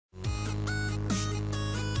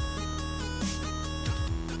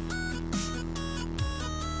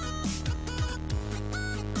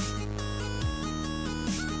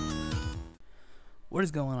What is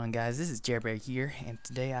going on, guys? This is Jailbreak here, and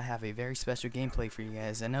today I have a very special gameplay for you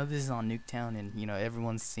guys. I know this is on Nuketown, and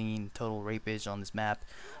everyone's seen total rapage on this map,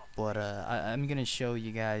 but I'm gonna show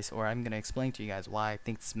you guys, or I'm gonna explain to you guys why I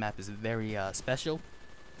think this map is very special.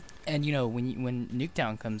 And when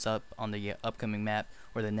Nuketown comes up on the upcoming map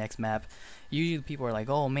or the next map, usually people are like,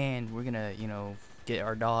 "Oh man, we're gonna get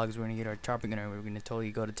our dogs, we're gonna get our chopper gunner, we're gonna totally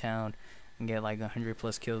go to town and get like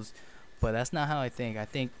 100+ kills." But that's not how I think. I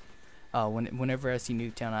think whenever I see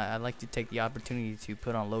Nuketown, I like to take the opportunity to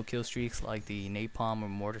put on low kill streaks like the napalm or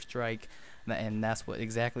mortar strike, and that's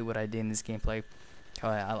exactly what I did in this gameplay.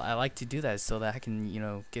 I like to do that so that I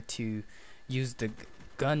can get to use the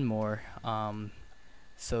gun more,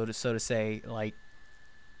 so to say, like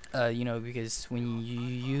because when you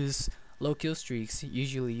use low kill streaks,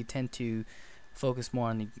 usually you tend to focus more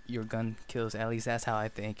on your gun kills. At least that's how I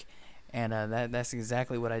think. And that's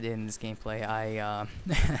exactly what I did in this gameplay. I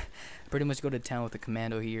pretty much go to town with the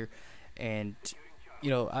commando here, and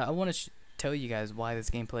I want to tell you guys why this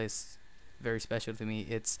gameplay is very special to me.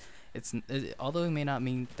 Although it may not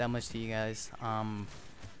mean that much to you guys,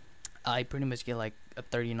 I pretty much get like a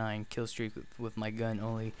 39 kill streak with my gun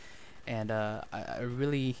only, and I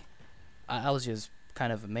was just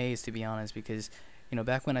kind of amazed, to be honest, because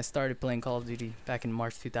back when I started playing Call of Duty back in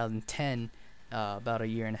March 2010. About a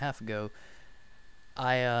year and a half ago,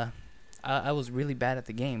 I was really bad at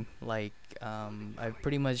the game. Like I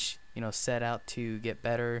pretty much set out to get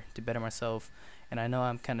better, to better myself. And I know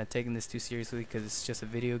I'm kind of taking this too seriously because it's just a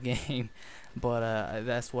video game, but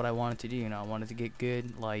that's what I wanted to do. I wanted to get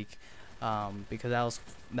good, like because that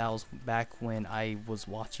was back when I was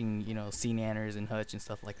watching C Nanners and Hutch and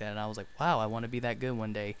stuff like that, and I was like, wow, I want to be that good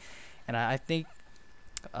one day. And I think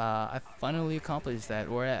I finally accomplished that,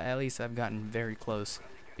 or at least I've gotten very close,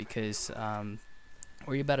 because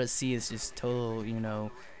what you're about to see is just total,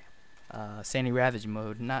 Sandy Ravage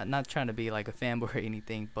mode. Not trying to be like a fanboy or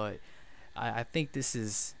anything, but I think it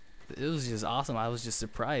was just awesome. I was just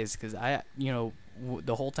surprised because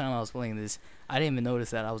the whole time I was playing this, I didn't even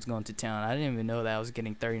notice that I was going to town. I didn't even know that I was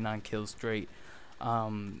getting 39 kills straight.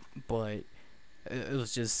 But it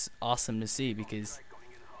was just awesome to see, because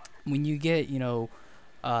when you get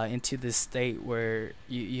into this state where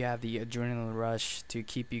you have the adrenaline rush to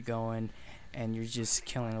keep you going, and you're just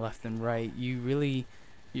killing left and right,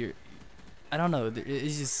 I don't know, it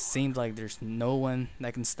just seems like there's no one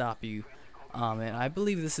that can stop you. And I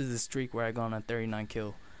believe this is a streak where I go on a 39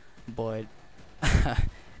 kill, but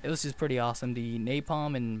it was just pretty awesome. The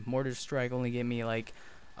napalm and mortar strike only gave me like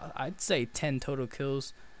I'd say 10 total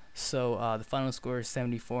kills, so the final score is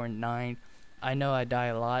 74-9. I know I die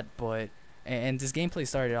a lot, but and this gameplay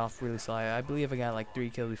started off really slow. I believe I got like 3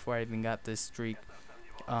 kills before I even got this streak.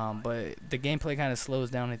 But the gameplay kind of slows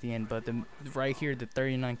down at the end. But right here, the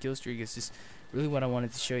 39 kill streak is just really what I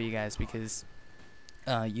wanted to show you guys, because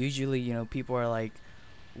usually people are like,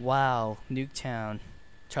 wow, Nuketown,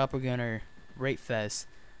 chopper gunner, rape fest.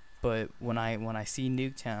 But when I see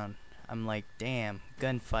Nuketown, I'm like, damn,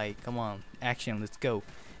 gunfight, come on, action, let's go.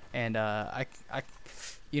 And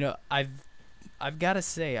I've got to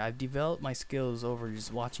say, I've developed my skills over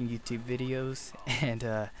just watching YouTube videos, and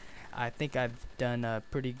I think I've done a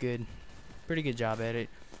pretty good job at it.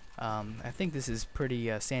 I think this is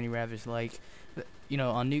pretty Sandy Ravage like.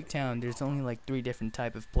 On Nuketown, there's only like 3 different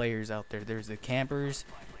type of players out there. There's the campers,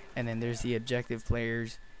 and then there's the objective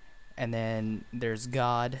players, and then there's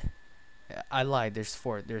God. I lied, there's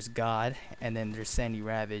 4. There's God, and then there's Sandy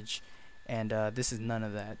Ravage, and this is none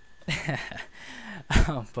of that.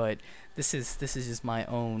 But this is just my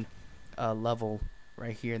own level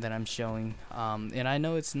right here that I'm showing, and I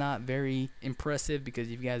know it's not very impressive,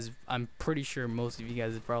 because I'm pretty sure most of you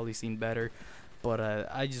guys have probably seen better, but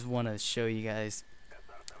I just want to show you guys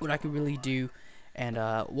what I could really do, and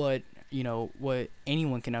what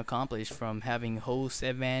anyone can accomplish from having host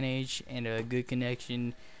advantage and a good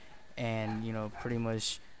connection, and pretty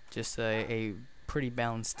much just a pretty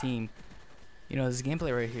balanced team. This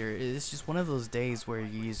gameplay right here is just one of those days where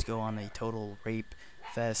you just go on a total rape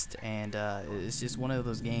fest, and it's just one of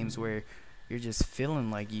those games where you're just feeling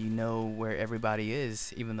like where everybody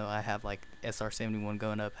is, even though I have like SR-71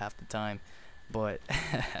 going up half the time. But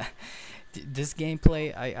this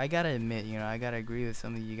gameplay, I gotta admit, I gotta agree with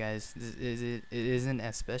some of you guys. It isn't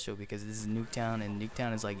as special because this is Nuketown, and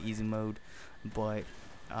Nuketown is like easy mode, but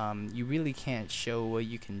you really can't show what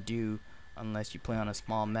you can do unless you play on a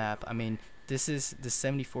small map. I mean, this is the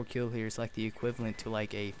 74 kill here is like the equivalent to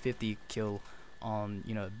like a 50 kill on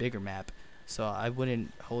a bigger map. So I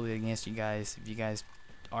wouldn't hold it against you guys if you guys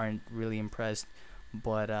aren't really impressed.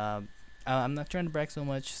 But I'm not trying to brag so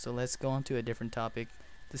much, so let's go on to a different topic.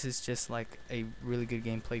 this is just like a really good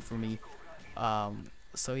gameplay for me.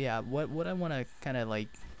 So yeah, what I want to kind of like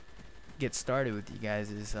get started with you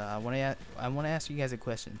guys is I want to ask you guys a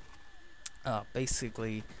question.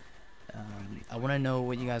 Basically, I want to know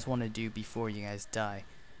what you guys want to do before you guys die.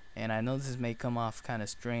 And I know this may come off kind of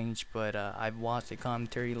strange, but I've watched a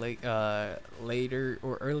commentary later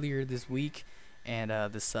or earlier this week, and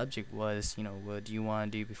the subject was, you know, what do you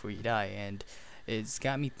want to do before you die? And it's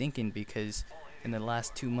got me thinking, because in the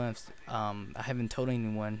last 2 months, I haven't told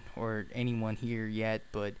anyone or anyone here yet,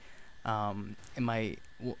 but in my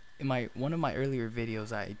one of my earlier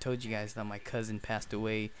videos, I told you guys that my cousin passed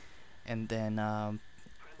away, and then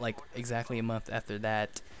like exactly a month after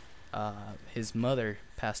that, his mother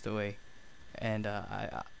passed away. And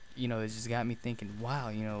you know, it just got me thinking, wow,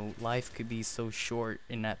 you know, life could be so short,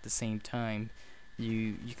 and at the same time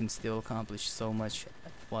you can still accomplish so much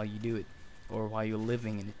while you do it, or while you're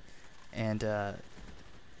living in it. And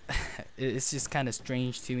it's just kind of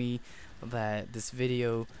strange to me that this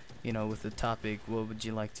video, you know, with the topic, what would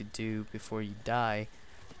you like to do before you die,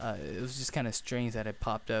 it was just kind of strange that it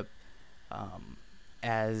popped up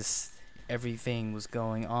as everything was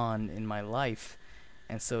going on in my life.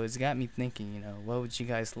 And so it's got me thinking, you know, what would you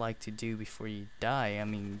guys like to do before you die? I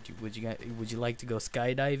mean, would you like to go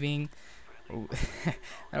skydiving?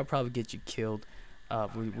 That'll probably get you killed.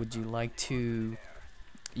 Would you like to,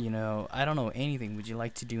 you know, I don't know, anything? Would you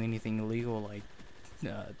like to do anything illegal, like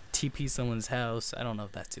TP someone's house? I don't know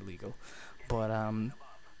if that's illegal, but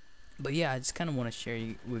yeah, I just kind of want to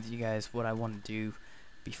share with you guys what I want to do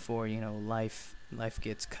before, you know, life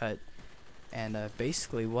gets cut. And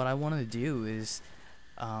basically what I want to do is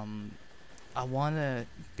I want to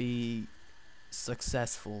be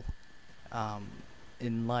successful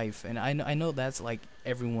in life. And I know that's like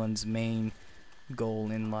everyone's main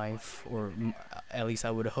goal in life, or at least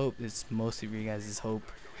I would hope it's most of you guys' hope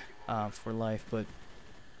for life. But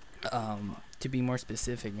to be more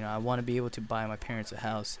specific, you know, I want to be able to buy my parents a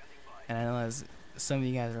house. And I know as some of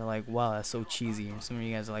you guys are like, wow, that's so cheesy, and some of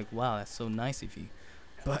you guys are like, wow, that's so nice of you.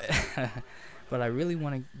 But but I really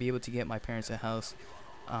want to be able to get my parents a house,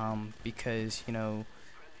 because, you know,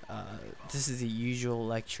 this is the usual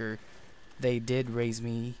lecture. They did raise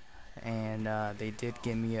me, and they did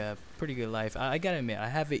give me a pretty good life. I gotta admit, I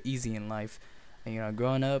have it easy in life. And, you know,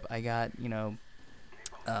 growing up, I got, you know,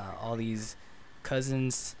 all these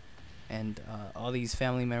cousins and all these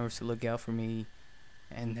family members to look out for me.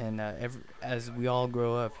 And then as we all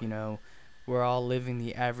grow up, you know, we're all living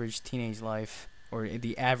the average teenage life, or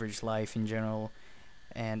the average life in general.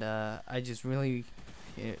 And I just really,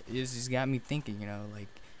 it just got me thinking, you know, like,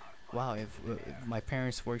 wow, if my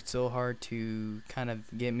parents worked so hard to kind of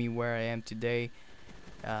get me where I am today,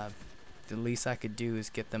 the least I could do is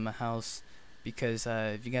get them a house. Because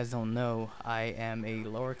if you guys don't know, I am a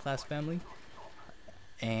lower class family,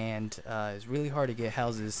 and it's really hard to get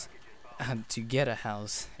houses, to get a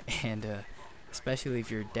house. And especially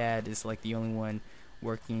if your dad is like the only one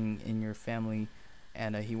working in your family,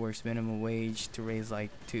 and he works minimum wage to raise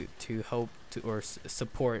like to help to or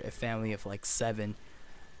support a family of like 7.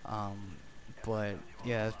 But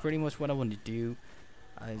yeah, that's pretty much what I want to do.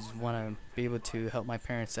 I just want to be able to help my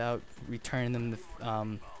parents out, return them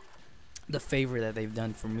the favor that they've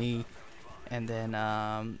done for me. And then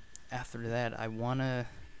after that, I don't know,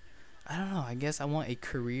 I guess I want a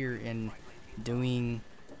career in doing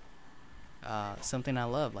something I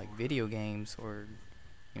love, like video games, or,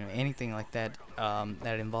 you know, anything like that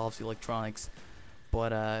that involves electronics.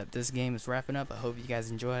 But this game is wrapping up. I hope you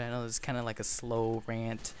guys enjoy it. I know this is kind of like a slow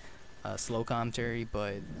rant, slow commentary,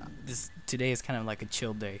 but today is kind of like a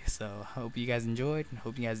chill day. So I hope you guys enjoyed, and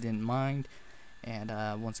hope you guys didn't mind. And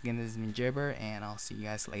once again, this has been Jibber, and I'll see you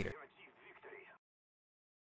guys later.